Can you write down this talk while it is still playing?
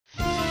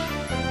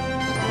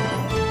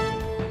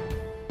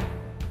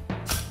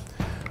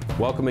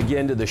Welcome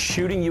again to the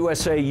Shooting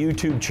USA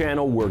YouTube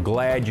channel. We're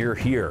glad you're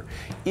here.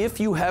 If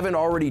you haven't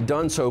already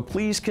done so,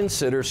 please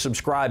consider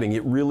subscribing.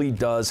 It really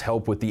does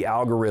help with the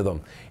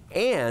algorithm.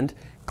 And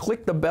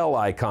click the bell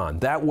icon.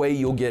 That way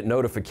you'll get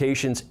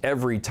notifications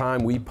every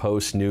time we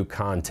post new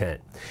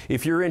content.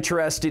 If you're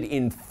interested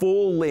in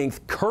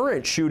full-length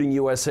current Shooting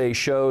USA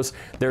shows,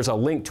 there's a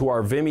link to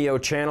our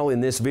Vimeo channel in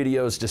this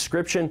video's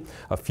description.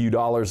 A few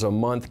dollars a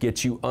month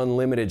gets you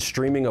unlimited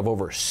streaming of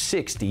over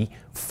 60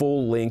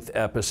 full-length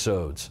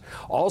episodes.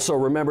 Also,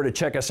 remember to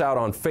check us out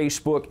on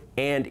Facebook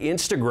and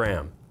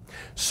Instagram.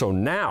 So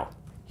now,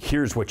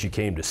 here's what you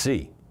came to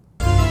see.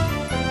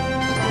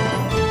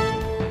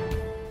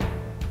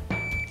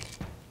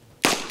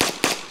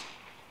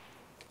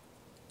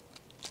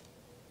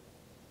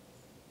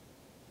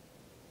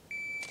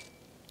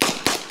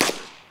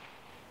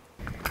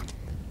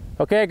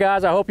 Okay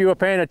guys, I hope you were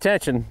paying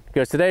attention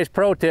because today's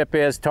pro tip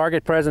is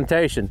target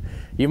presentation.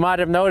 You might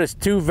have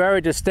noticed two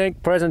very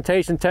distinct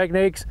presentation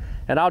techniques,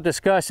 and I'll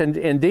discuss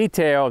in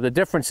detail the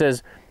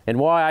differences and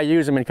why I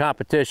use them in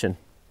competition.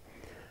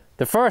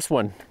 The first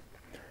one,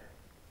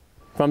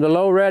 from the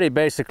low ready,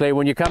 basically,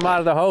 when you come out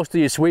of the holster,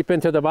 you sweep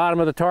into the bottom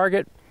of the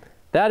target.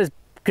 That is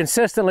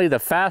consistently the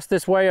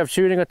fastest way of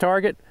shooting a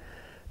target.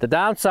 The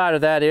downside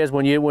of that is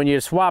when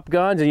you swap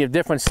guns and you have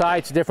different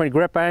sights, different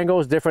grip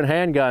angles, different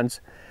handguns,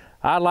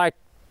 I like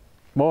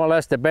more or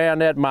less the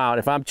bayonet mount.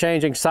 If I'm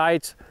changing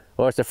sights,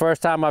 or it's the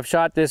first time I've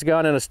shot this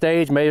gun in a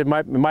stage, maybe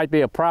it might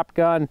be a prop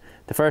gun,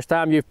 the first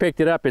time you've picked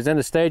it up is in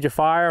the stage of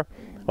fire,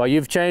 or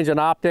you've changed an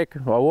optic,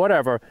 or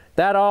whatever,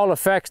 that all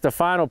affects the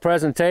final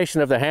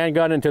presentation of the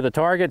handgun into the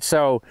target.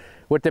 So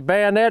with the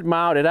bayonet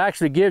mount, it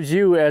actually gives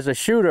you as a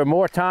shooter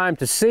more time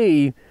to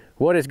see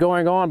what is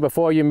going on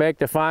before you make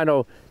the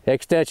final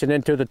extension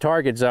into the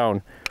target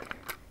zone.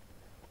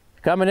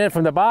 Coming in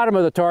from the bottom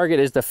of the target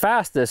is the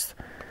fastest.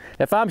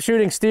 If I'm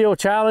shooting steel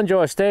challenge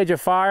or a stage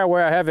of fire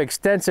where I have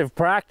extensive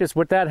practice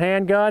with that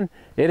handgun,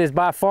 it is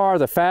by far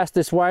the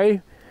fastest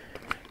way.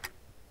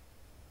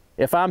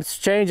 If I'm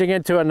changing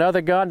into another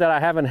gun that I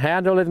haven't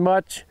handled as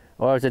much,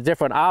 or it's a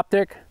different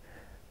optic,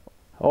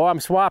 or I'm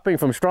swapping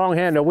from strong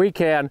hand to weak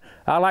hand,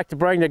 I like to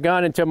bring the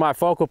gun into my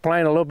focal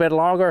plane a little bit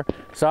longer,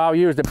 so I'll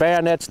use the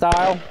bayonet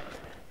style.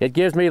 It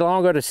gives me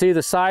longer to see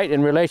the sight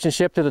in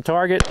relationship to the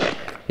target.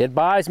 It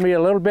buys me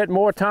a little bit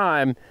more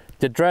time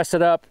to dress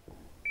it up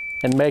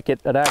and make it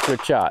an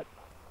accurate shot.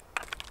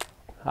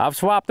 I've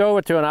swapped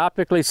over to an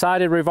optically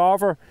sighted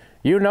revolver.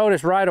 You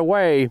notice right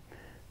away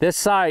this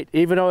sight,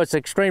 even though it's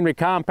extremely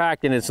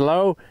compact and it's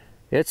low,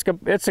 it's a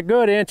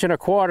good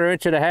 1.25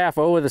 inches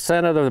over the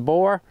center of the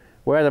bore,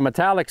 where the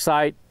metallic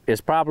sight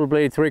is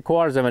probably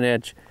 3/4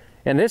 inch.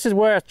 And this is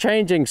where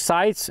changing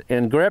sights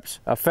and grips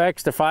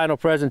affects the final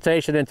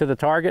presentation into the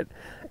target.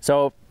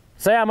 So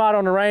say I'm out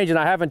on the range and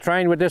I haven't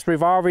trained with this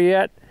revolver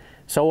yet.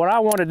 So what I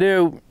want to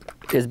do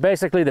is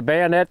basically the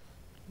bayonet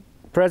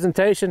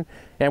presentation,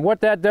 and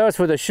what that does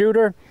for the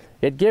shooter,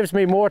 it gives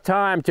me more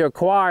time to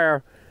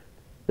acquire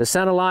the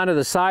center line of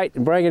the sight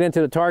and bring it into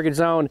the target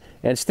zone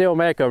and still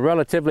make a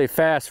relatively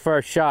fast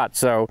first shot.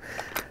 So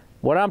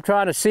what I'm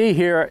trying to see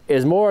here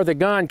is more of the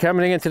gun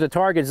coming into the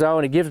target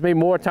zone. It gives me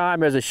more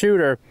time as a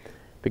shooter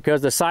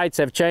because the sights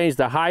have changed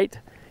the height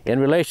in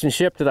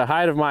relationship to the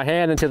height of my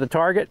hand into the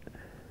target.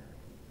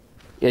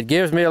 It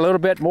gives me a little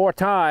bit more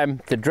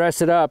time to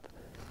dress it up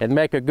and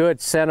make a good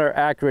center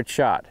accurate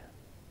shot.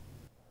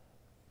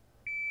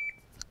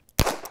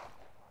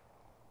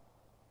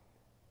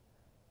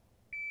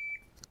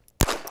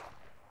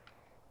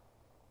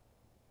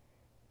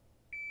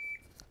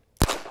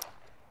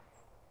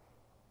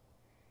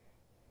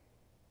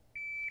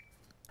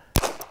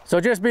 So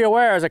just be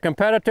aware, as a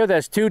competitor,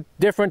 there's two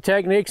different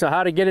techniques on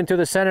how to get into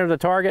the center of the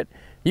target.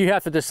 You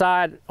have to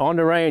decide on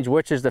the range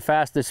which is the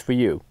fastest for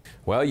you.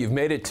 Well, you've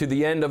made it to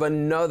the end of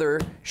another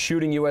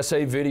Shooting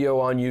USA video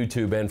on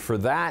YouTube, and for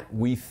that,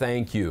 we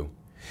thank you.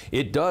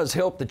 It does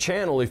help the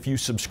channel if you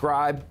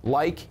subscribe,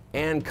 like,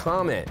 and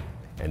comment,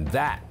 and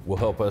that will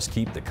help us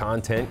keep the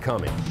content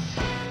coming.